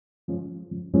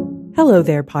Hello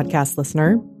there, podcast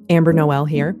listener. Amber Noel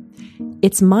here.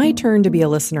 It's my turn to be a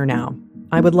listener now.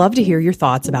 I would love to hear your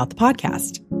thoughts about the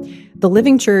podcast. The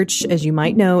Living Church, as you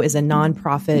might know, is a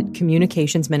nonprofit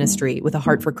communications ministry with a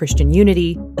heart for Christian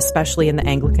unity, especially in the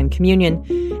Anglican Communion.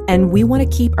 And we want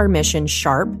to keep our mission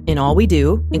sharp in all we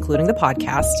do, including the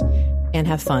podcast, and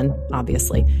have fun,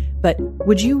 obviously. But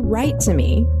would you write to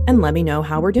me and let me know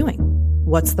how we're doing?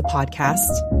 What's the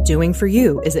podcast doing for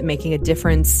you? Is it making a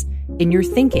difference in your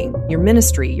thinking, your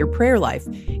ministry, your prayer life,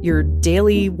 your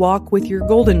daily walk with your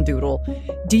golden doodle?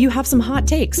 Do you have some hot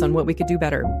takes on what we could do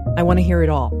better? I want to hear it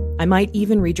all. I might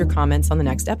even read your comments on the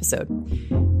next episode.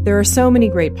 There are so many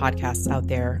great podcasts out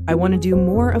there. I want to do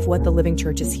more of what the Living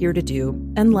Church is here to do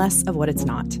and less of what it's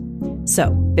not.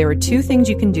 So there are two things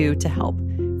you can do to help.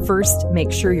 First,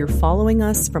 make sure you're following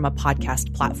us from a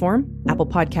podcast platform, Apple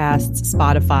Podcasts,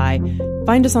 Spotify.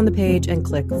 Find us on the page and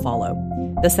click follow.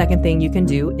 The second thing you can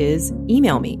do is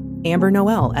email me,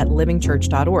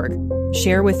 ambernoel@livingchurch.org.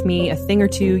 Share with me a thing or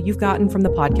two you've gotten from the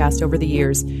podcast over the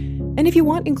years. And if you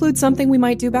want, include something we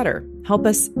might do better. Help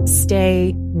us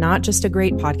stay not just a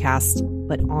great podcast,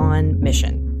 but on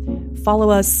mission. Follow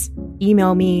us,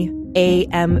 email me,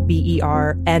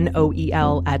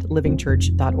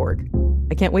 ambernoel@livingchurch.org.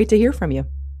 I can't wait to hear from you.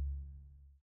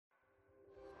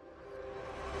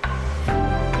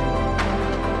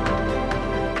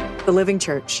 The Living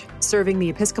Church, serving the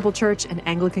Episcopal Church and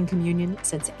Anglican Communion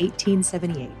since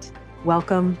 1878.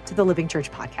 Welcome to the Living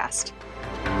Church podcast.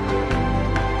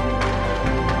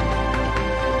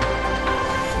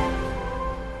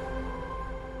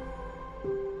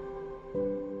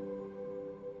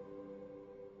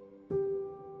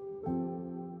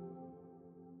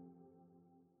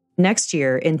 Next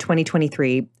year, in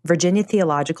 2023, Virginia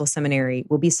Theological Seminary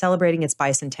will be celebrating its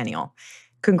bicentennial.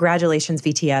 Congratulations,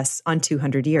 VTS, on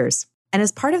 200 years. And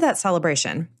as part of that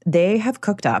celebration, they have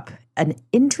cooked up an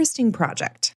interesting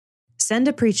project. Send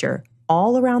a preacher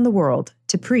all around the world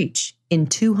to preach in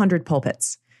 200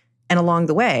 pulpits. And along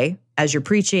the way, as you're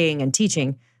preaching and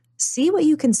teaching, see what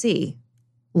you can see.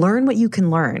 Learn what you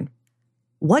can learn.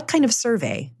 What kind of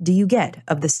survey do you get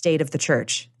of the state of the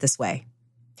church this way?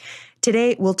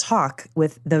 Today, we'll talk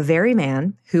with the very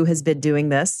man who has been doing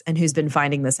this and who's been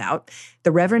finding this out,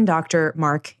 the Reverend Dr.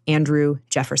 Mark Andrew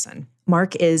Jefferson.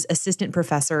 Mark is Assistant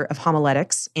Professor of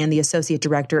Homiletics and the Associate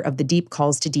Director of the Deep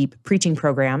Calls to Deep Preaching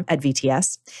Program at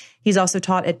VTS. He's also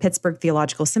taught at Pittsburgh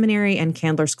Theological Seminary and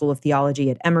Candler School of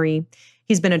Theology at Emory.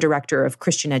 He's been a director of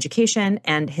Christian education,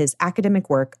 and his academic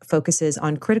work focuses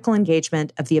on critical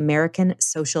engagement of the American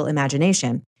social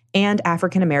imagination and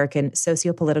African-American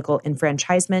sociopolitical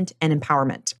enfranchisement and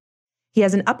empowerment. He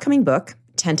has an upcoming book,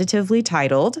 tentatively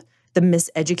titled The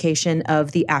Miseducation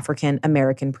of the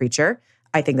African-American Preacher.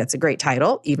 I think that's a great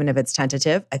title, even if it's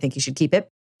tentative. I think you should keep it.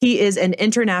 He is an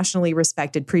internationally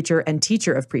respected preacher and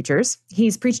teacher of preachers.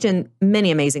 He's preached in many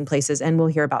amazing places, and we'll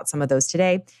hear about some of those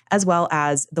today, as well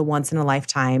as the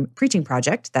once-in-a-lifetime preaching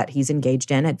project that he's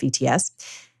engaged in at VTS.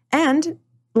 And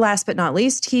last but not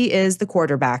least, he is the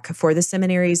quarterback for the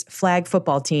seminary's flag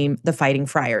football team, the Fighting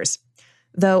Friars.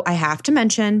 Though I have to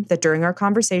mention that during our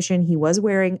conversation, he was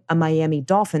wearing a Miami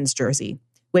Dolphins jersey,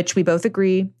 which we both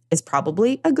agree is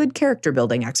probably a good character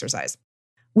building exercise.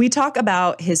 We talk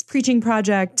about his preaching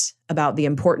project, about the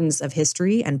importance of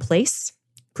history and place,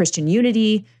 Christian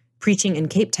unity, preaching in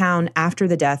Cape Town after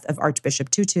the death of Archbishop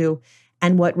Tutu,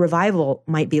 and what revival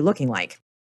might be looking like.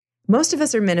 Most of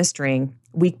us are ministering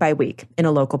week by week in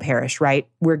a local parish, right?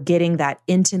 We're getting that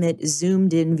intimate,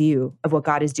 zoomed-in view of what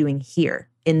God is doing here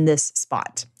in this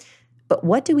spot. But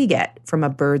what do we get from a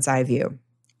bird's eye view?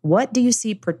 What do you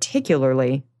see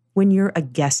particularly when you're a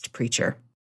guest preacher?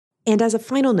 And as a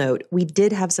final note, we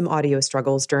did have some audio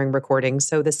struggles during recording,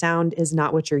 so the sound is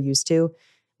not what you're used to,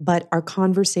 but our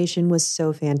conversation was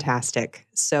so fantastic,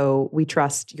 so we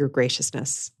trust your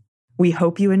graciousness. We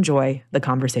hope you enjoy the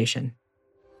conversation.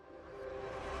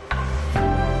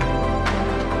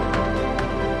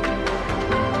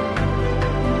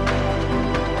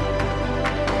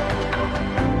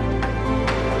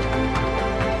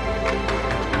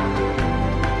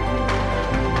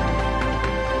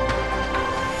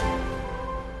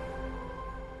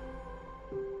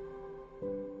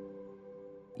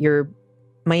 Your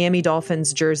Miami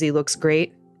Dolphins jersey looks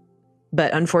great,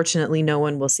 but unfortunately, no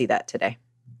one will see that today.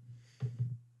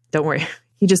 Don't worry.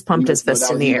 He just pumped his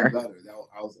fist in the air. I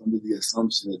was under the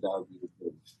assumption that would be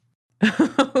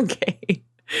the case.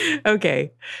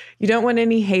 Okay. You don't want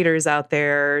any haters out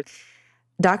there.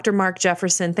 Dr. Mark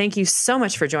Jefferson, thank you so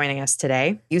much for joining us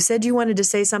today. You said you wanted to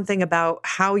say something about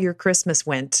how your Christmas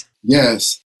went.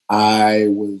 Yes, I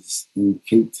was in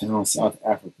Cape Town, South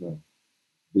Africa,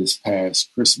 this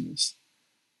past Christmas,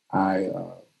 I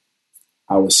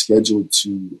I was scheduled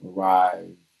to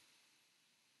arrive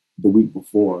the week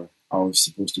before. I was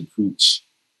supposed to preach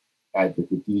at the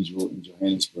cathedral in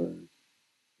Johannesburg,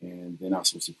 and then I was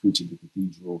supposed to preach at the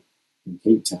cathedral in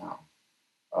Cape Town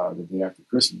the day after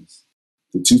Christmas.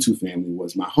 The Tutu family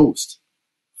was my host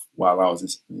while I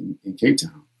was in Cape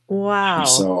Town. Wow. And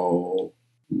so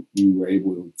we were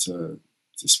able to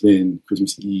spend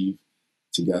Christmas Eve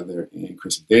together and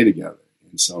Christmas Day together.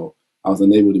 And so I was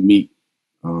unable to meet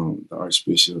the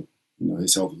Archbishop. You know,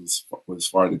 his health was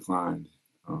far declined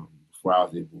before I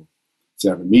was able to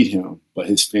ever meet him. But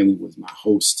his family was my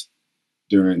host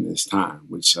during this time,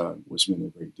 which meant a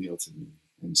great deal to me.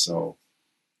 And so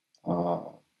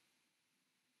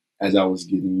as I was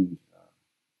getting,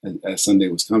 as Sunday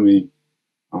was coming,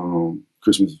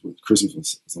 Christmas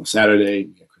was on Saturday.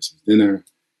 We had Christmas dinner,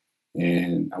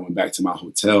 and I went back to my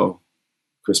hotel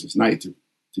Christmas night to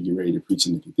get ready to preach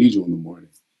in the cathedral in the morning.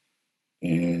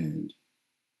 And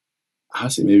I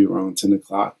say maybe around 10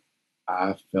 o'clock,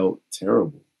 I felt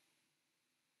terrible.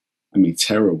 I mean,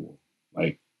 terrible.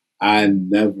 Like I've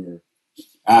never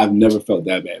felt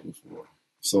that bad before.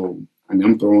 So I mean,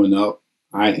 I'm throwing up.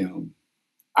 I'm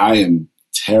in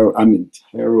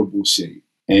terrible shape.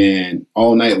 And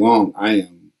all night long, I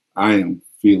am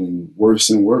feeling worse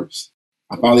and worse.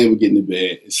 I finally able to get into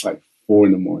bed. It's like 4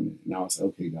 a.m. And I was like,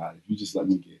 okay, God, if you just let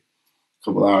me get a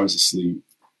couple hours of sleep,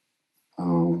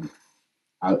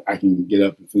 I can get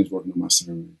up and finish working on my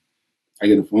sermon. I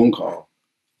get a phone call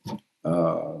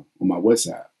on my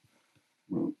WhatsApp,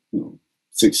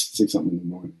 6 something in the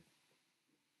morning.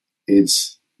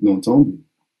 It's Notombi.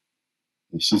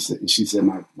 And she said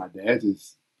my dad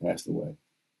just passed away.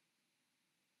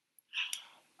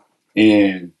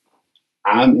 And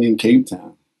I'm in Cape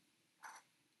Town.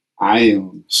 I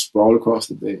am sprawled across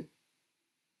the bed.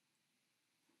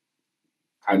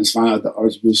 I just found out the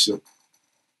Archbishop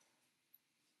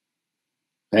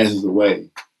passes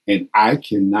away, and I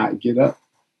cannot get up.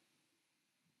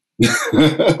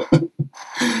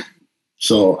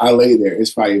 So I lay there.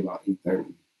 It's probably about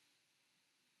 8:30,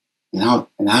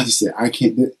 and I just said, I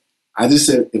can't. I just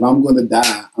said, if I'm going to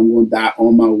die, I'm going to die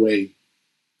on my way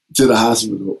to the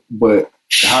hospital. But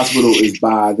the hospital is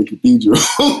by the cathedral,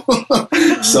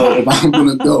 so if I'm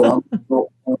going to go, I'm going to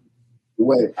go on the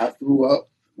way. I threw up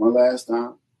one last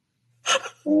time.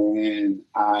 And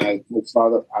I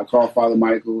called Father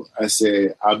Michael. I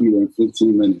said, I'll be there in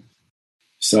 15 minutes.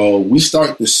 So we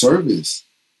start the service.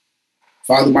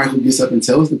 Father Michael gets up and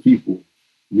tells the people.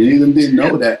 Many of them didn't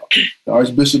know that the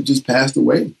Archbishop just passed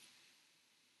away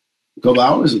a couple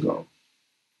hours ago.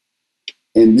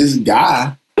 And this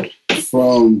guy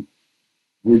from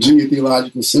Virginia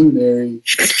Theological Seminary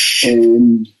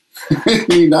in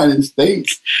the United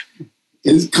States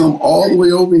has come all the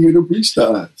way over here to preach to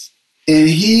us.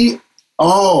 And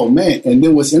oh man. And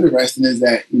then what's interesting is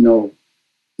that,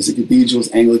 it's a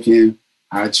cathedral's Anglican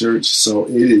high church. So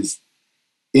it is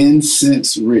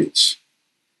incense rich.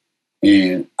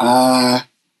 And I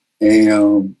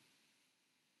am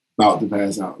about to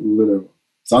pass out, literally.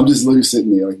 So I'm just literally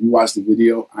sitting there. Like you watch the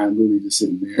video, I'm literally just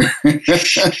sitting there.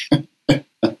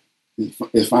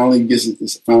 It's finally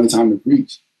time to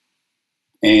preach.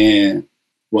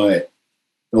 But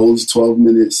those 12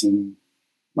 minutes and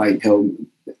like,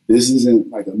 this isn't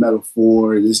like a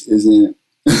metaphor. This isn't,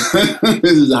 this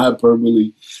is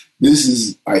hyperbole. This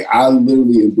is like, I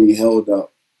literally am being held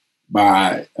up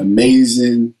by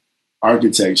amazing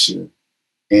architecture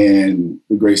and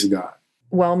the grace of God.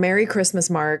 Well, Merry Christmas,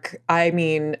 Mark. I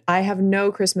mean, I have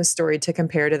no Christmas story to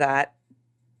compare to that.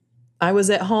 I was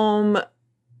at home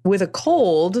with a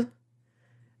cold,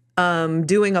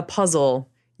 doing a puzzle.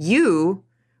 You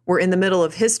were in the middle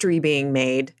of history being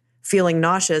made, feeling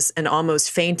nauseous and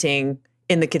almost fainting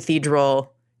in the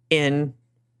cathedral in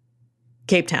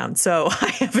Cape Town. So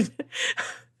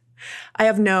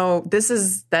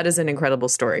that is an incredible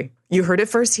story. You heard it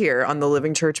first here on the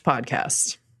Living Church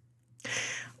podcast.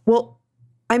 Well,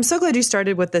 I'm so glad you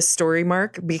started with this story,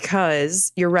 Mark,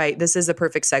 because you're right. This is a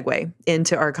perfect segue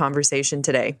into our conversation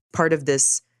today. Part of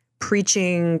this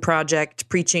preaching project,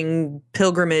 preaching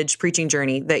pilgrimage, preaching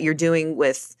journey that you're doing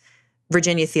with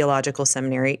Virginia Theological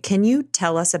Seminary. Can you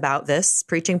tell us about this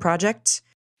preaching project?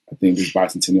 I think this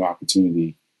bicentennial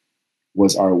opportunity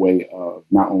was our way of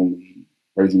not only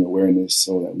raising awareness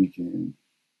so that we can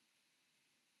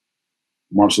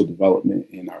marshal development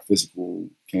in our physical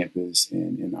campus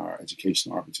and in our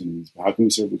educational opportunities, but how can we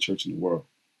serve the church in the world?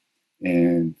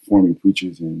 And forming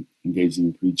preachers and engaging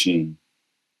in preaching,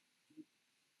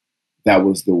 that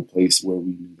was the place where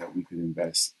we knew that we could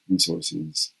invest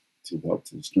resources to help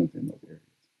to strengthen those areas.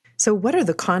 So what are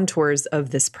the contours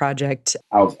of this project?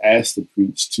 I was asked to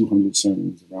preach 200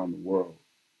 sermons around the world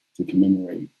to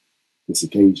commemorate this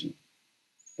occasion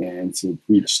and to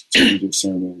preach 200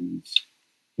 sermons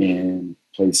in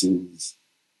places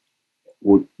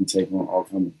where we take on all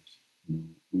comers.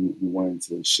 We wanted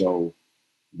to show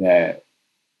that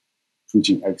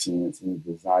preaching excellence and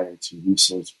a desire to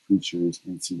resource preachers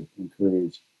and to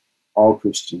encourage all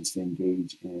Christians to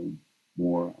engage in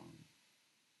more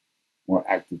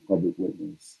active public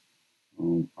witness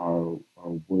are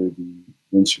worthy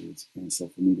ventures. And so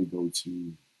for me to go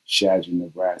to Shadron,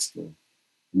 Nebraska,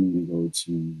 for me to go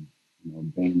to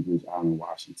Bainbridge Island,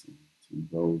 Washington, to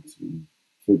go to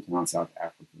Cape Town, South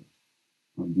Africa,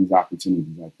 these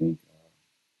opportunities I think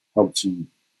help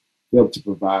to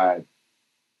provide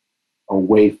a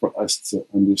way for us to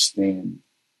understand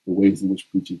the ways in which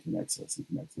preaching connects us and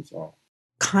connects us all.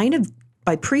 Kind of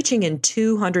by preaching in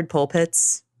 200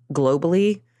 pulpits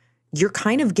globally, you're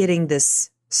kind of getting this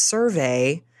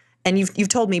survey, and you've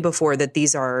told me before that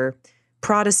these are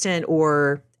Protestant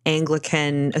or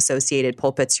Anglican associated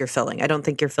pulpits you're filling. I don't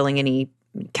think you're filling any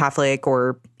Catholic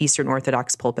or Eastern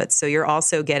Orthodox pulpits. So you're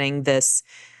also getting this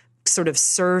sort of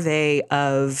survey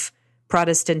of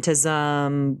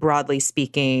Protestantism, broadly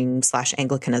speaking, /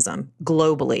 Anglicanism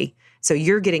globally. So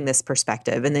you're getting this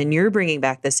perspective, and then you're bringing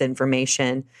back this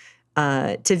information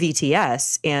to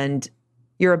VTS, and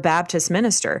you're a Baptist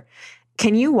minister.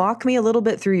 Can you walk me a little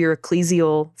bit through your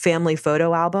ecclesial family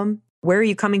photo album? Where are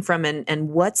you coming from, and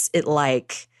what's it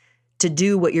like to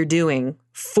do what you're doing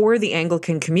for the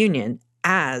Anglican Communion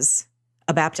as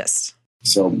a Baptist?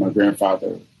 So my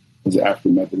grandfather was an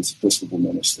African Methodist Episcopal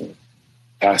minister,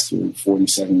 pastored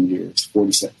 47 years,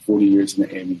 40 years in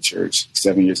the AME church,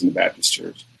 7 years in the Baptist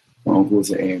church. My uncle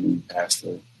was an AME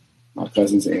pastor. My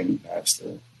cousin's an AME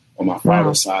pastor. On my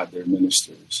father's side, they're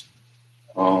ministers.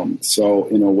 So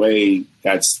in a way,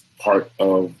 that's part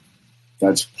of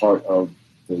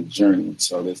the journey.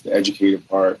 So there's the educator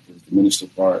part, there's the minister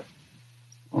part.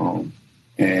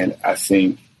 And I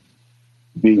think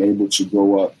being able to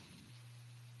grow up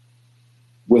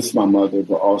with my mother,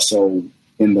 but also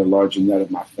in the larger net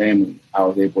of my family, I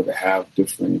was able to have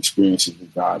different experiences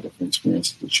with God, different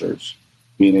experiences with church.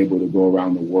 Being able to go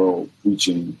around the world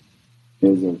preaching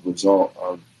is a result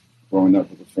of growing up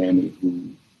with a family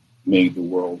who made the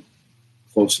world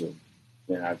closer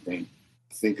than I think.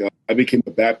 I became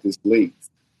a Baptist late.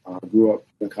 I grew up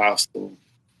Pentecostal,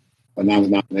 a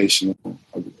non-denominational.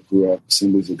 I grew up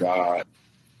Assemblies of God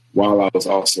while I was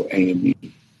also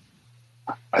AME.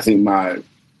 I think my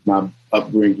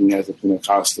upbringing as a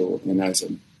Pentecostal and as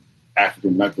an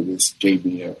African Methodist gave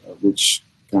me a rich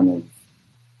kind of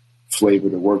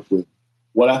flavor to work with.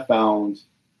 What I found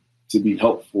to be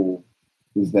helpful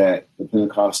is that the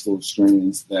Pentecostal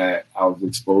strains that I was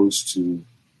exposed to,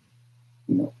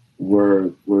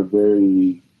 were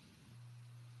very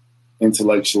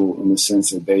intellectual in the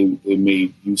sense that they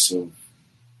made use of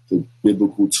the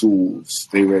biblical tools.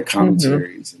 They read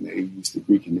commentaries and they used the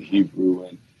Greek and the Hebrew,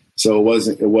 and so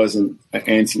it wasn't an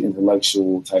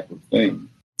anti-intellectual type of thing.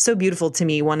 So beautiful to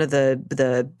me. One of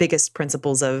the biggest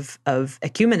principles of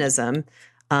ecumenism,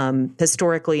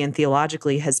 historically and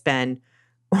theologically, has been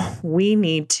we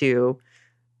need to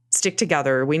stick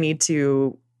together. We need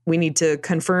to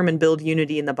confirm and build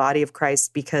unity in the body of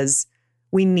Christ because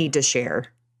we need to share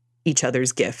each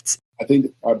other's gifts. I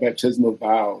think our baptismal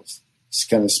vows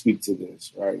kind of speak to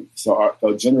this, right? So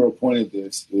our general point of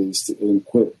this is to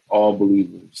equip all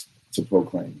believers to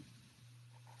proclaim.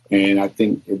 And I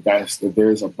think if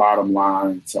there's a bottom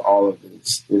line to all of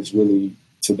this, is really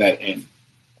to that end.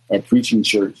 A preaching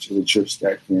church is a church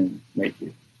that can make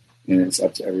it, and it's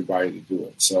up to everybody to do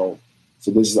it. So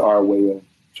this is our way of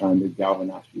trying to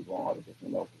galvanize people on all the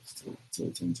different levels to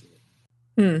attend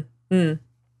to it.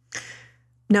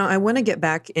 Now, I want to get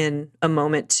back in a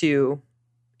moment to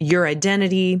your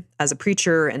identity as a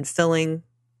preacher and filling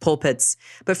pulpits.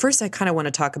 But first, I kind of want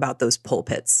to talk about those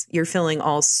pulpits. You're filling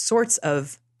all sorts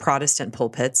of Protestant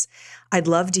pulpits. I'd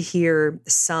love to hear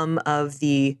some of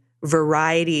the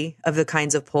variety of the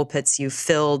kinds of pulpits you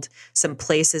filled, some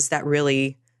places that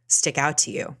really stick out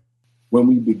to you. When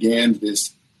we began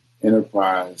this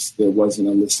enterprise, there wasn't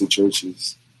a list of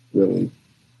churches, really.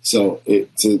 So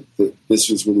this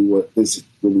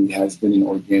really has been an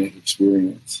organic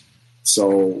experience.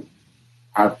 So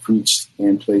I've preached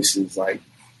in places like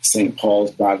St.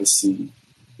 Paul's by the Sea,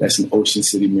 that's in Ocean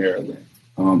City, Maryland.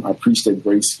 I preached at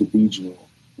Grace Cathedral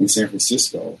in San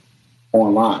Francisco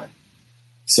online.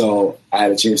 So I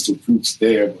had a chance to preach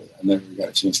there, but I never got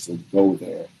a chance to go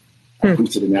there. I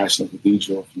preached at the National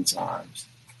Cathedral a few times.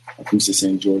 I preached at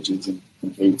St. George's in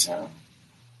Cape Town.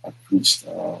 I preached,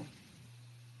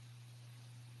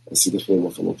 let's see, the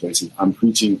couple of places. I'm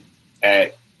preaching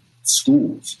at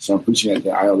schools. So I'm preaching at the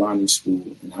Iolani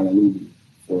School in Honolulu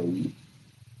for a week.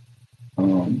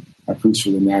 I preached for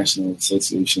the National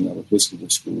Association of Episcopal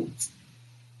Schools.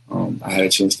 I had a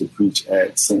chance to preach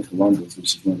at St. Columba's,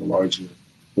 which is one of the larger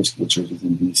Episcopal churches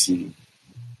in D.C.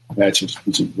 I've had a chance to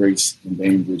preach at Grace in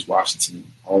Bainbridge,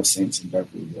 Washington, All Saints in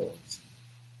Beverly Hills.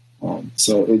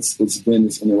 So it's been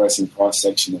this interesting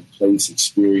cross-section of place,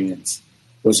 experience,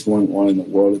 what's going on in the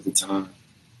world at the time.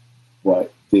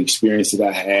 But the experience that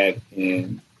I had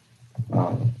in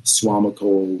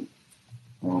Suamico,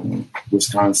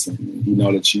 Wisconsin,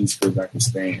 the cheese curd I could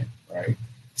stand, right?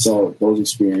 So those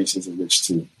experiences are rich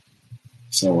too.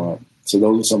 So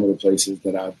those are some of the places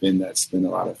that I've been that's been a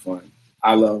lot of fun.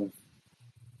 I love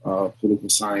political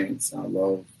science. I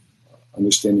love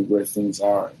understanding where things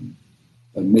are and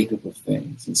the makeup of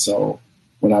things. And so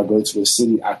when I go to a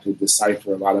city, I could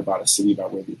decipher a lot about a city by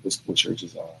where the Episcopal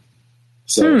churches are.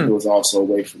 So it was also a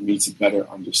way for me to better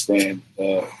understand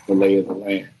the lay of the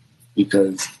land,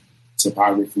 because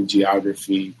topography,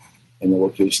 geography, and the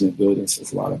location of buildings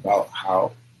says a lot about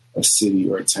how a city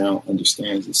or a town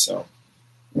understands itself.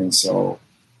 And so,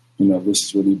 this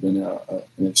has really been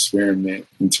an experiment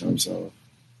in terms of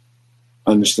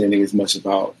understanding as much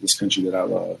about this country that I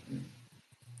love. And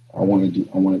I want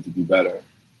it to be better,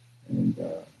 and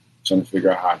trying to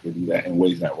figure out how I can do that in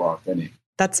ways that were authentic.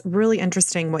 That's really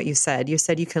interesting what you said. You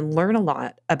said you can learn a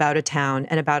lot about a town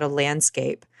and about a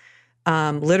landscape,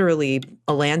 literally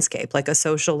a landscape, like a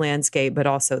social landscape, but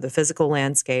also the physical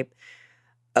landscape,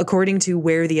 according to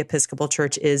where the Episcopal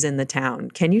Church is in the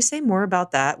town. Can you say more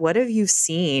about that? What have you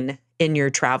seen in your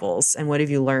travels, and what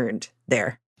have you learned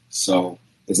there? So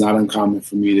it's not uncommon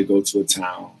for me to go to a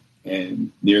town,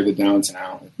 and near the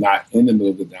downtown, if not in the middle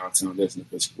of the downtown, there's an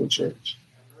Episcopal church.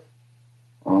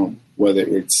 Whether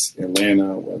it's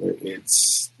Atlanta, whether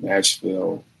it's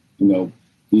Nashville,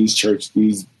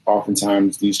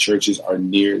 oftentimes these churches are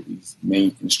near these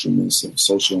main instruments of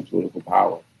social and political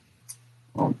power.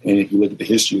 And if you look at the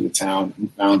history of the town, who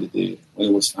founded it, when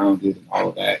it was founded, and all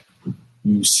of that,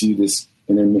 you see this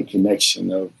intimate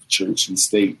connection of church and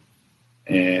state.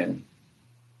 And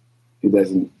it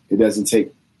doesn't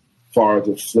take far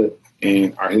to flip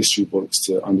in our history books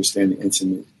to understand the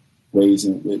intimate ways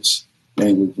in which the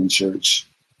Anglican Church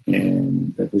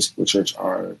and the Episcopal Church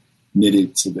are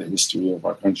knitted to the history of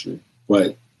our country.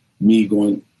 But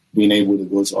being able to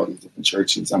go to all these different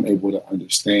churches, I'm able to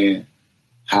understand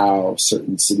how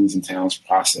certain cities and towns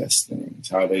process things,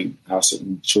 how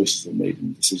certain choices are made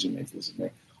and decision makers are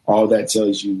made. All that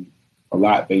tells you a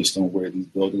lot based on where these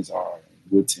buildings are,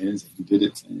 and who attends, and who did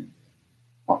attend.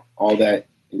 All that,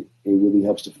 it really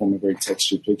helps to form a very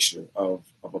textured picture of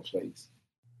a place.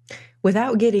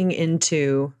 Without getting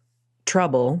into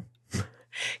trouble,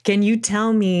 can you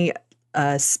tell me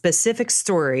a specific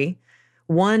story,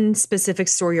 one specific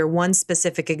story or one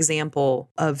specific example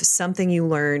of something you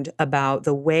learned about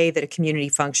the way that a community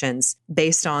functions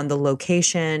based on the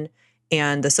location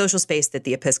and the social space that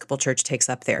the Episcopal Church takes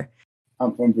up there?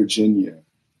 I'm from Virginia,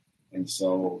 and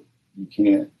so you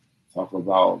can't talk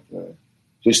about the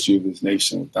history of this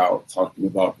nation without talking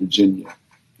about Virginia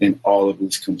and all of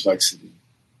its complexity.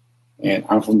 And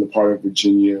I'm from the part of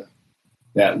Virginia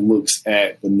that looks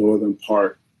at the northern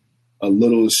part a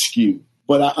little askew.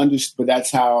 But but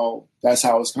that's how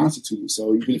it's constituted.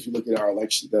 So even if you look at our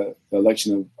election, the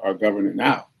election of our governor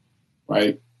now,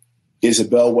 right, is a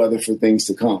bellwether for things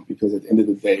to come, because at the end of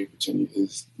the day, Virginia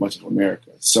is much of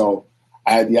America. So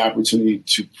I had the opportunity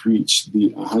to preach the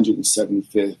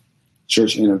 175th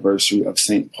church anniversary of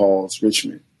St. Paul's,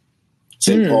 Richmond.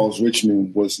 St. Paul's,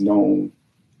 Richmond was known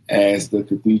as the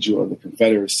Cathedral of the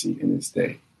Confederacy in its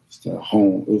day.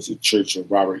 It was a church of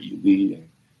Robert E. Lee and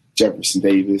Jefferson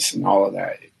Davis and all of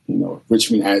that.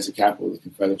 Richmond as the capital of the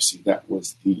Confederacy, that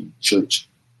was the church.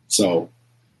 So,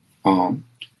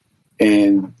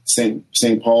 and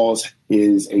St. Paul's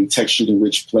is a textured and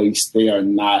rich place. They are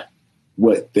not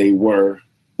what they were,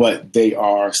 but they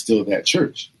are still that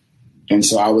church. And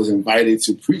so I was invited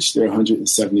to preach their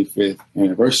 175th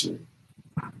anniversary.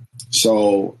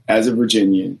 So as a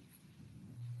Virginian,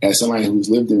 as somebody who's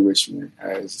lived in Richmond,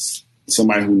 as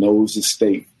somebody who knows the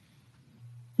state,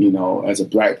 as a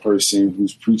Black person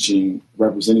who's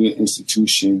representing an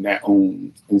institution that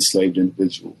owned enslaved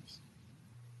individuals,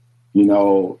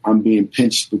 I'm being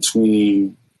pinched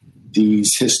between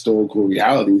these historical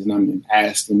realities, and I'm being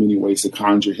asked in many ways to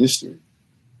conjure history.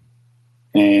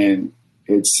 And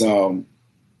and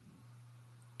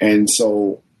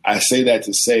so I say that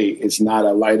to say it's not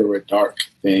a light or a dark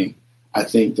thing. I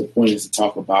think the point is to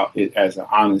talk about it as an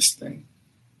honest thing.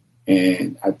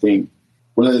 And I think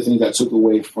one of the things I took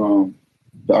away from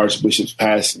the Archbishop's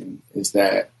passing is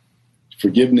that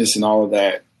forgiveness and all of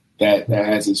that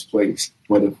has its place.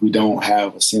 But if we don't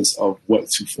have a sense of what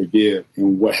to forgive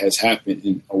and what has happened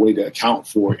and a way to account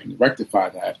for it and rectify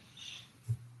that,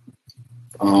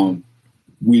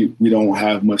 we don't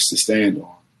have much to stand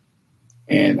on.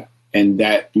 And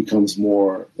that became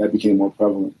more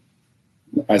prevalent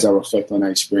as I reflect on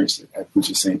that experience at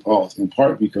preaching St. Paul's, in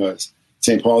part because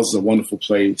St. Paul's is a wonderful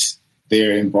place.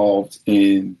 They're involved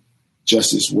in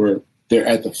justice work. They're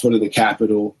at the foot of the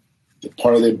Capitol. The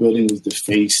part of their building was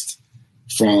defaced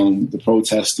from the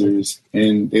protesters,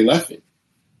 and they left it.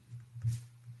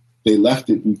 They left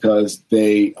it because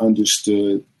they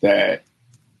understood that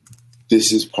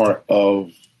this is part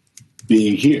of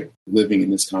being here, living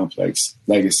in this complex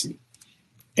legacy.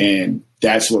 And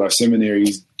that's what our seminary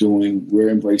is doing. We're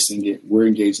embracing it. We're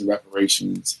engaged in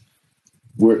reparations.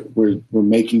 We're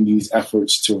making these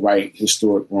efforts to right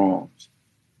historic wrongs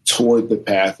toward the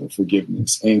path of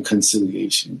forgiveness and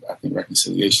conciliation. I think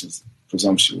reconciliation is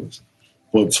presumptuous,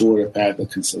 but toward a path of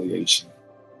conciliation.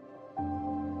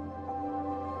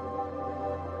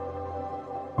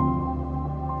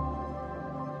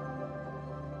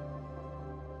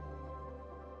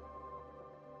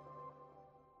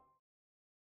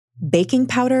 Baking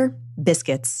powder,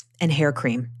 biscuits, and hair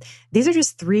cream. These are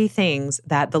just 3 things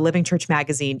that the Living Church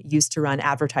magazine used to run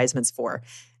advertisements for.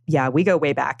 Yeah, we go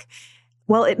way back.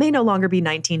 Well, it may no longer be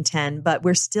 1910, but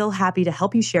we're still happy to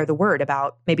help you share the word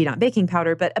about maybe not baking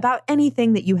powder, but about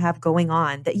anything that you have going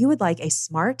on that you would like a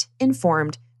smart,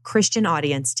 informed Christian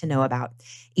audience to know about.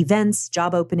 Events,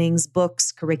 job openings,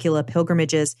 books, curricula,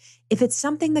 pilgrimages. If it's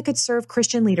something that could serve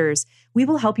Christian leaders, we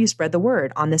will help you spread the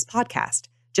word on this podcast.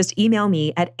 Just email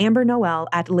me at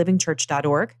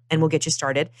ambernoel@livingchurch.org and we'll get you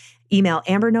started. Email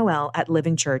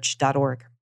ambernoel@livingchurch.org.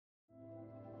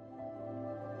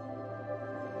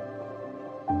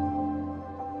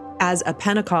 As a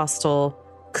Pentecostal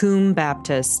cum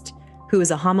Baptist who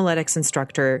is a homiletics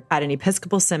instructor at an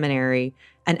Episcopal seminary,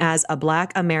 and as a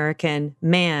Black American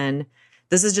man,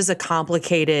 this is just a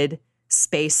complicated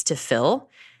space to fill.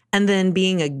 And then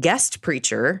being a guest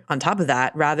preacher on top of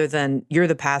that, rather than you're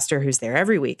the pastor who's there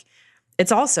every week,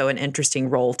 it's also an interesting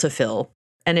role to fill.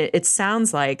 And it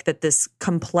sounds like that this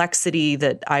complexity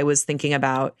that I was thinking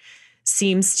about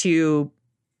seems to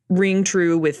ring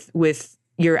true with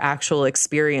your actual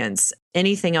experience.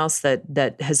 Anything else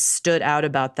that has stood out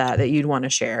about that you'd want to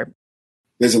share?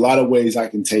 There's a lot of ways I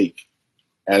can take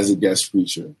as a guest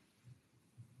preacher.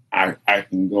 I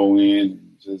can go in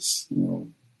and just,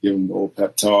 give them the old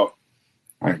pep talk.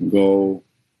 I can go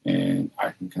and I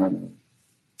can kind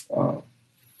of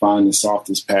find the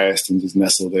softest past and just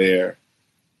nestle there.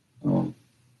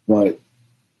 But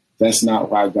that's not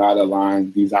why God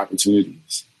aligned these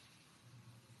opportunities.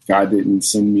 God didn't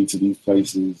send me to these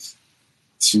places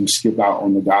to skip out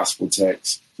on the gospel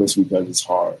text just because it's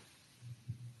hard.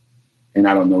 And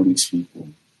I don't know these people.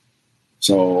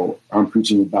 So I'm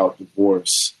preaching about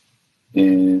divorce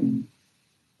in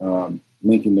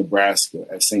Lincoln, Nebraska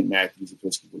at St. Matthew's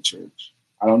Episcopal Church.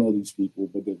 I don't know these people,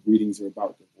 but the readings are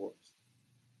about divorce.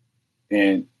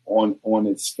 And on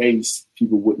its face,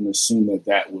 people wouldn't assume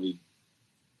that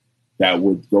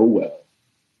would go well.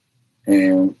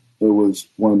 And it was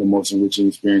one of the most enriching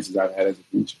experiences I've had as a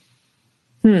preacher.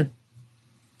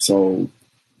 So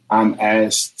I'm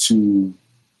asked to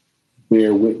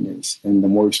bear witness, and the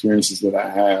more experiences that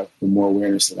I have, the more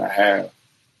awareness that I have,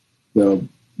 the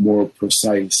more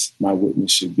precise my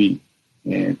witness should be.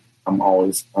 And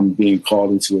I'm being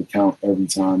called into account every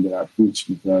time that I preach,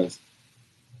 because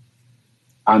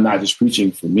I'm not just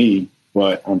preaching for me,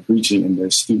 but I'm preaching and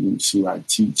there's students who I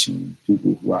teach and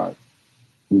people who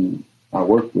I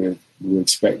work with who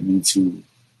expect me to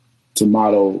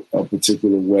model a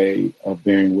particular way of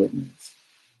bearing witness.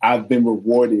 I've been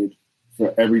rewarded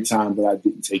for every time that I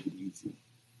didn't take it easy.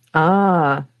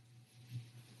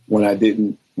 When I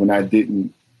didn't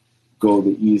go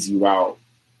the easy route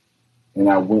and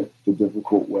I went the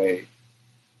difficult way.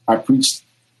 I preached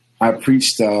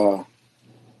in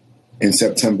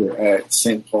September at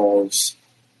St. Paul's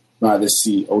by the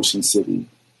Sea, Ocean City.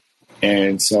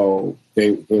 And so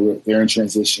they're in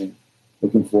transition,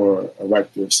 looking for a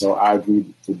rector. So I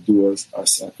agreed to do a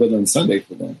fill-in Sunday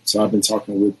for them. So I've been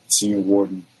talking with the senior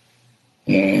warden,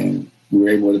 and we were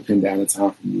able to pin down a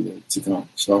time for me to come.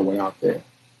 So I went out there.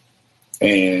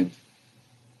 And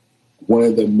one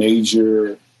of the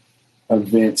major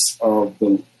events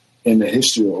in the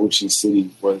history of Ocean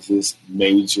City was this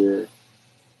major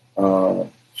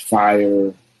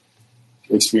fire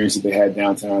experience that they had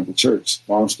downtown at the church.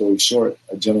 Long story short,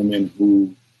 a gentleman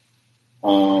who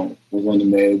was on the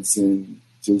meds and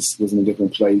just was in a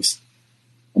different place.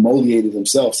 Emoliated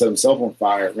himself, set himself on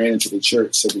fire, ran into the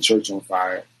church, set the church on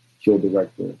fire, killed the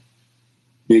rector.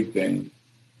 Big thing.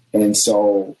 And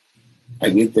so I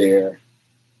get there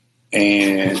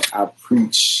and I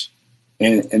preach.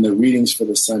 And the readings for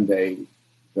the Sunday,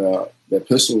 the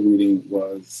epistle reading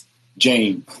was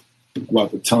James,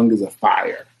 about the tongue is a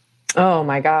fire. Oh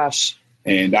my gosh.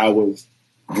 And that was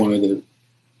that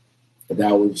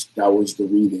was the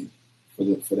reading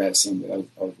for that Sunday. That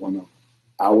was one of them.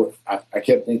 I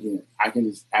kept thinking, I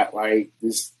can just act like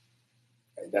this,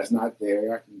 that's not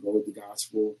there. I can go with the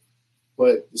gospel.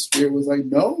 But the Spirit was like,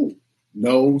 no,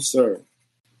 sir.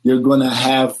 You're going to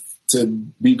have to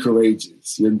be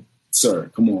courageous.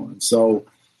 Sir, come on. So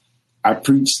I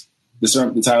preached the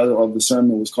sermon. The title of the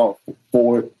sermon was called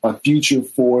 "For a Future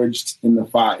Forged in the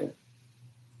Fire."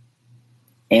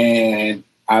 And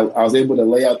I was able to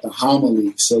lay out the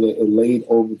homily so that it laid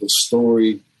over the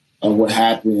story of what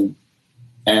happened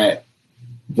at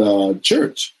the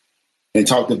church, and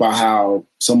talked about how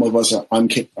some of us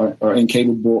are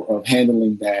incapable of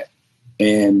handling that,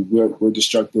 and we're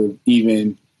destructive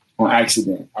even on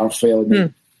accident, our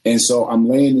failure. And so I'm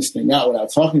laying this thing out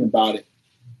without talking about it,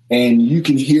 and you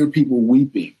can hear people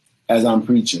weeping as I'm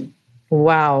preaching.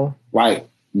 Wow. Like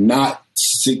not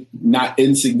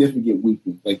insignificant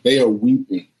weeping, like they are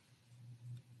weeping.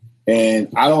 And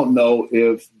I don't know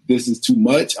if this is too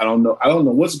much. I don't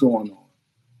know what's going on.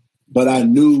 But I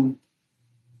knew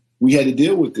we had to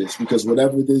deal with this, because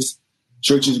whatever this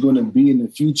church is going to be in the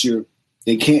future,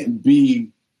 it can't be.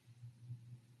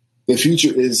 The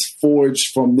future is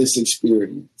forged from this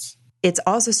experience. It's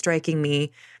also striking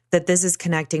me that this is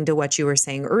connecting to what you were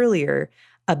saying earlier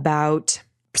about,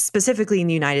 specifically in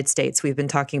the United States, we've been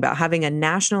talking about having a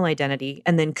national identity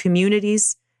and then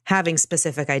communities having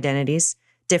specific identities,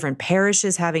 different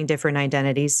parishes having different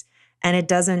identities, and it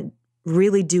doesn't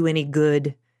really do any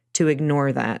good to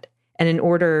ignore that. And in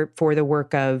order for the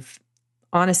work of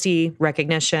honesty,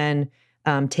 recognition,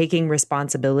 taking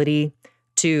responsibility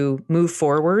to move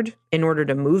forward, in order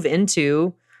to move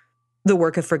into the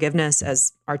work of forgiveness,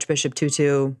 as Archbishop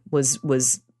Tutu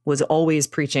was always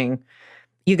preaching,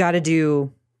 you got to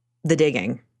do the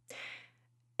digging.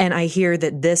 And I hear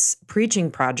that this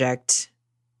preaching project,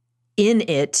 in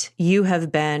it, you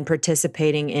have been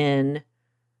participating in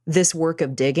this work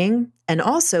of digging, and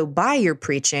also by your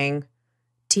preaching,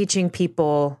 teaching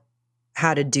people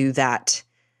how to do that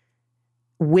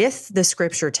with the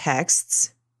scripture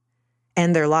texts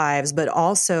and their lives, but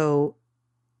also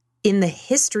in the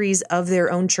histories of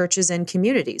their own churches and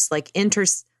communities,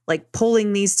 like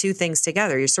pulling these two things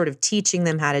together. You're sort of teaching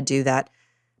them how to do that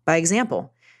by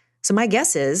example. So my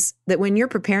guess is that when you're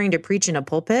preparing to preach in a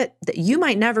pulpit that you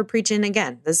might never preach in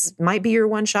again, this might be your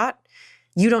one shot.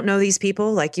 You don't know these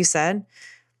people, like you said,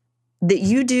 that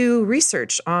you do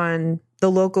research on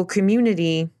the local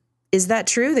community. Is that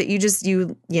true? That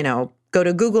you go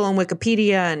to Google and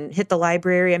Wikipedia and hit the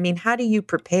library? I mean, how do you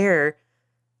prepare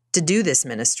to do this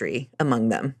ministry among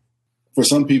them? For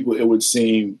some people, it would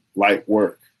seem like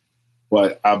work,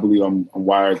 but I believe I'm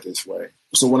wired this way.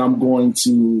 So when I'm going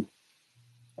to,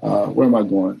 where am I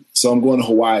going? So I'm going to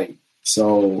Hawaii.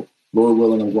 So Lord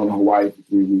willing, I'm going to Hawaii for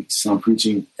 3 weeks. So I'm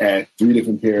preaching at 3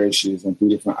 different parishes on 3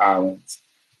 different islands.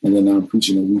 And then I'm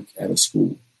preaching a week at a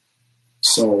school.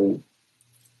 So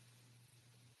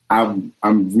I'm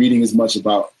reading as much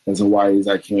about as Hawaii as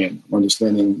I can. I'm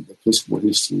understanding the Episcopal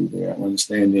history there. I'm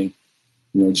understanding,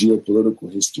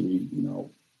 geopolitical history.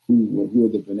 Who are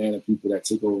the banana people that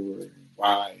took over and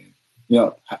why?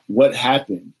 And, what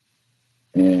happened?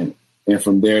 And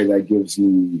from there, that gives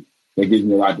me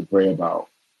a lot to pray about.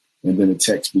 And then the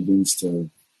text begins to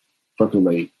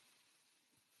percolate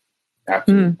after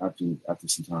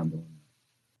some time doing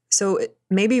that. So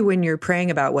maybe when you're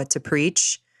praying about what to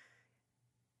preach,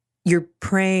 you're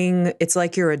praying, it's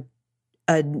like you're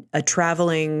a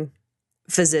traveling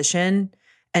physician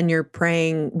and you're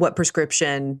praying, what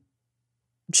prescription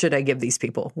should I give these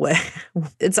people?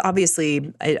 It's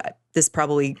obviously, this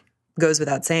probably goes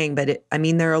without saying, but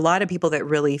there are a lot of people that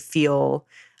really feel,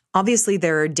 obviously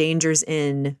there are dangers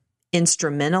in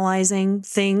instrumentalizing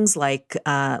things like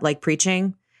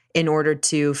preaching in order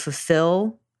to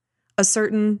fulfill a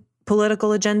certain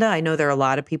political agenda. I know there are a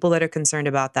lot of people that are concerned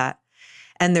about that.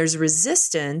 And there's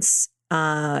resistance,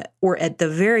 or at the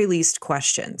very least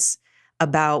questions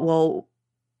about, well,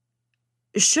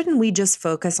 shouldn't we just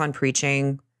focus on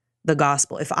preaching the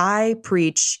gospel? If I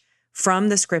preach from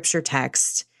the scripture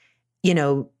text,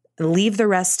 leave the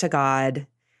rest to God,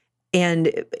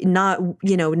 and not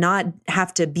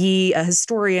have to be a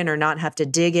historian or not have to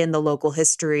dig in the local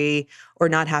history or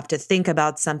not have to think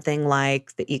about something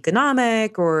like the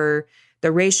economic or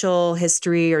the racial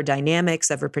history or dynamics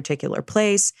of a particular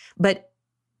place. But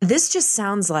this just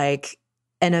sounds like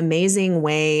an amazing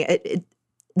way.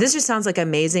 This just sounds like an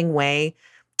amazing way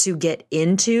to get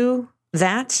into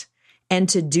that and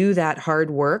to do that hard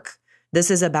work.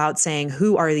 This is about saying,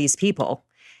 who are these people?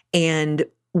 And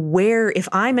where, if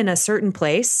I'm in a certain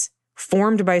place,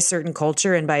 formed by a certain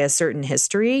culture and by a certain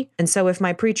history, and so if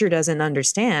my preacher doesn't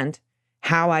understand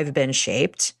how I've been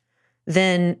shaped,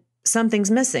 then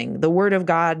something's missing. The word of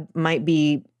God might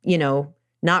be,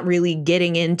 not really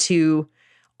getting into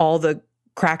all the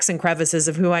cracks and crevices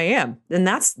of who I am. And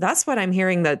that's what I'm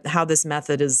hearing, that how this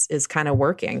method is kind of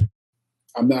working.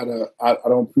 I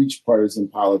don't preach partisan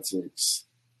politics.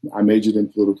 I majored in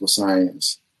political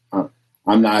science.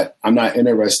 I'm not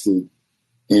interested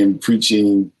in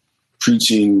preaching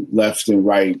left and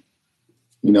right.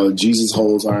 Jesus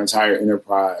holds our entire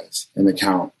enterprise in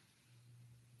account.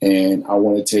 And I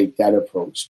want to take that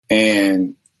approach.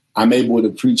 And I'm able to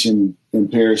preach in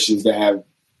parishes that have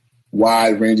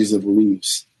wide ranges of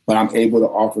beliefs, but I'm able to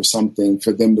offer something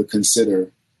for them to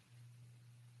consider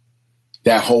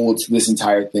that holds this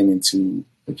entire thing into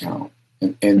account.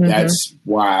 And that's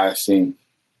why I think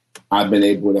I've been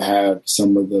able to have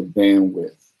some of the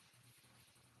bandwidth,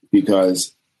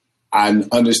 because I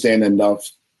understand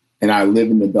enough and I live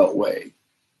in the Beltway.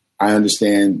 I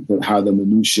understand how the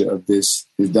minutia of this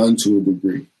is done to a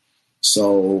degree.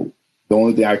 So the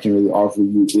only thing I can really offer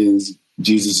you is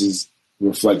Jesus's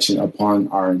reflection upon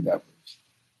our endeavors.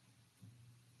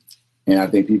 And I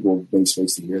think people have been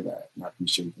space to hear that. And I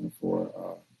appreciate them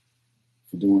for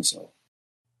doing so.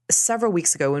 Several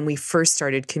weeks ago, when we first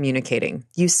started communicating,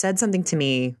 you said something to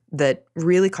me that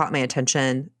really caught my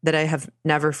attention that I have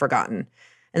never forgotten.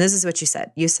 And this is what you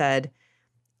said. You said,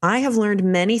 I have learned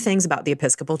many things about the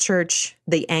Episcopal Church,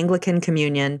 the Anglican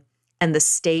Communion, and the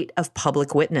state of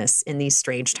public witness in these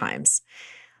strange times.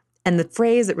 And the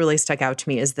phrase that really stuck out to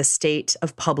me is the state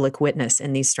of public witness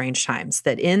in these strange times,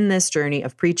 that in this journey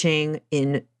of preaching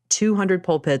in 200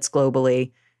 pulpits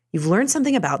globally, you've learned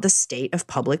something about the state of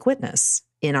public witness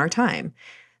in our time.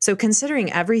 So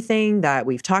considering everything that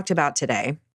we've talked about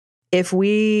today, if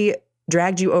we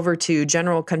dragged you over to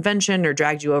General Convention or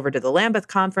dragged you over to the Lambeth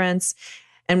Conference,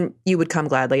 and you would come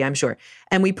gladly, I'm sure,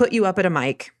 and we put you up at a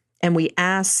mic and we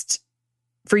asked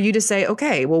for you to say,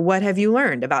 okay, well, what have you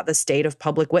learned about the state of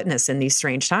public witness in these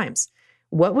strange times?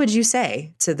 What would you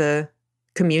say to the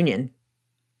communion?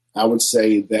 I would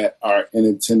say that our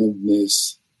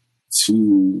inattentiveness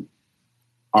to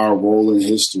our role in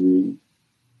history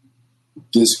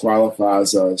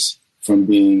disqualifies us from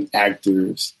being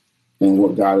actors in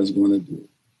what God is going to do.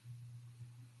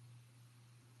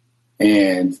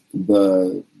 And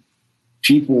the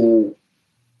people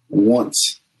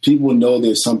know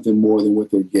there's something more than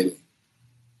what they're getting.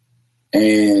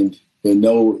 And they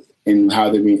know in how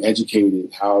they're being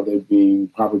educated, how they're being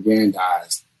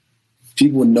propagandized.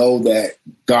 People know that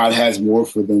God has more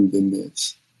for them than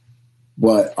this.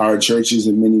 But our churches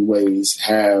in many ways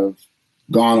have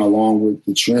gone along with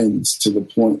the trends to the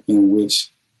point in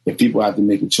which if people have to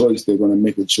make a choice, they're going to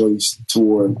make a choice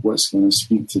toward what's going to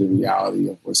speak to the reality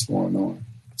of what's going on.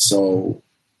 So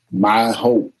my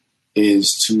hope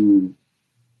is to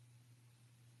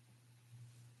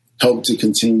help to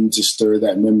continue to stir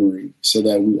that memory so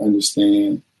that we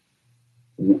understand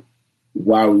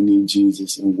why we need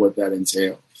Jesus and what that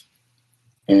entails.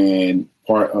 And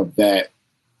part of that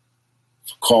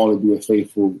call to be a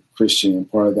faithful Christian,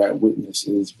 and part of that witness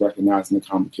is recognizing the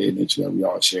complicated nature that we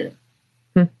all share.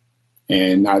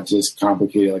 And not just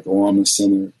complicated like, oh, I'm a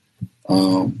sinner.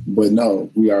 But no,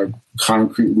 we are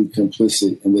concretely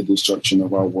complicit in the destruction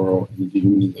of our world and the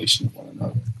dehumanization of one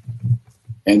another.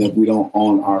 And if we don't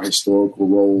own our historical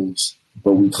roles,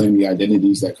 but we claim the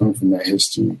identities that come from that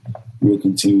history, we'll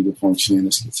continue to function in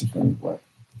a schizophrenic way.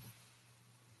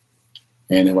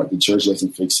 And if the church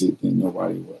doesn't fix it, then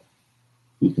nobody will.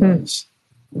 Because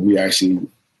we actually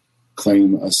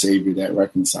claim a savior that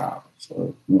reconciles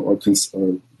or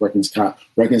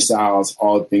reconciles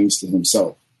all things to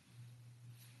himself.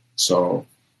 So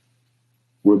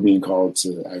we're being called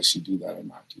to actually do that or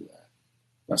not do that.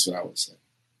 That's what I would say.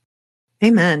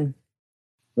 Amen.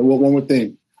 And one more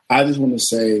thing. I just want to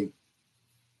say,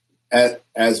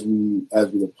 as we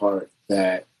depart,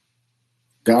 that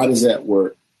God is at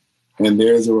work and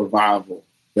there's a revival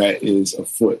that is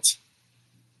afoot.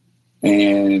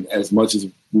 And as much as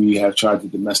we have tried to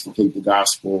domesticate the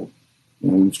gospel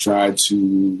and we've tried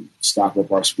to stop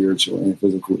up our spiritual and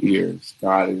physical ears,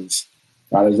 God is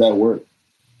God is at work.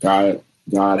 God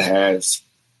has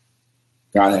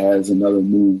another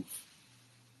move,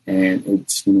 and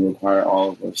it's going to require all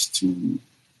of us to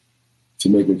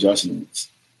make adjustments.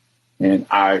 And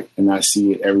I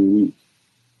see it every week,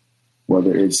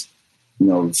 whether it's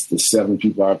it's the 7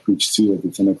 people I preach to at the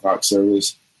 10 o'clock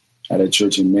service at a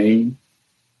church in Maine,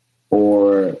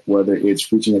 or whether it's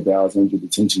preaching at the Alexandria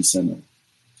Detention Center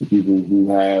to people who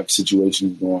have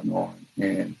situations going on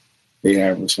and they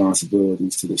have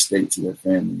responsibilities to the state, to their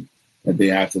family that they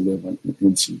have to live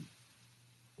into.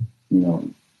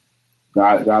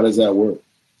 God is at work,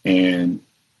 and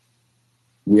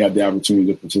we have the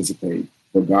opportunity to participate.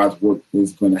 But God's work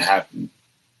is going to happen.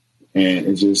 And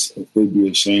it's just, they'd be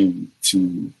ashamed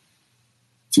to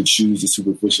choose the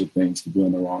superficial things to be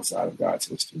on the wrong side of God's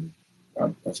history.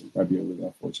 That'd be a really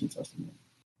unfortunate testimony.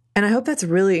 And I hope that's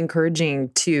really encouraging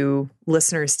to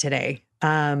listeners today.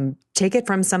 Take it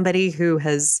from somebody who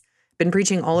has been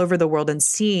preaching all over the world and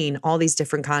seeing all these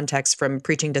different contexts, from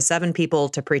preaching to 7 people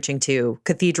to preaching to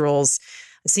cathedrals,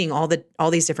 seeing all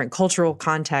these different cultural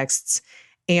contexts.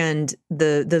 And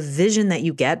the vision that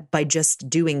you get by just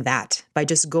doing that, by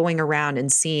just going around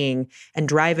and seeing and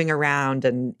driving around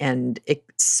and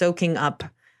soaking up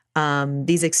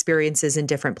these experiences in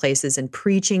different places and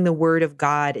preaching the word of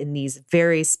God in these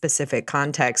very specific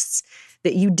contexts,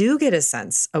 that you do get a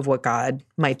sense of what God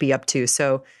might be up to.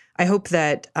 So I hope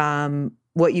that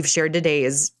what you've shared today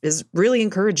is really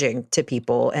encouraging to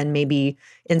people, and maybe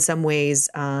in some ways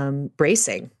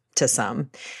bracing to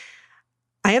some.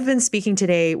 I have been speaking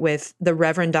today with the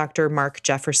Reverend Dr. Mark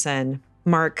Jefferson.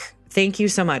 Mark, thank you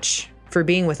so much for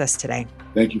being with us today.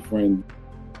 Thank you, friend.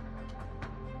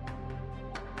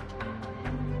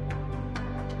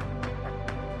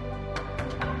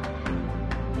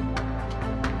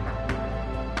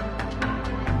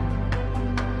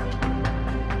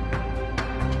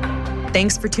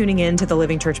 Thanks for tuning in to the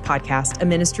Living Church Podcast, a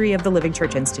ministry of the Living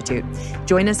Church Institute.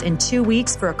 Join us in 2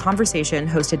 weeks for a conversation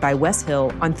hosted by Wes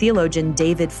Hill on theologian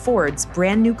David Ford's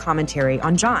brand new commentary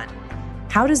on John.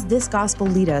 How does this gospel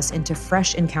lead us into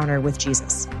fresh encounter with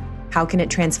Jesus? How can it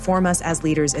transform us as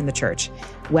leaders in the church?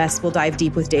 Wes will dive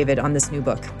deep with David on this new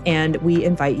book, and we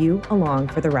invite you along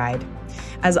for the ride.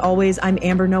 As always, I'm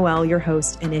Amber Noel, your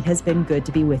host, and it has been good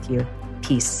to be with you.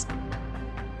 Peace.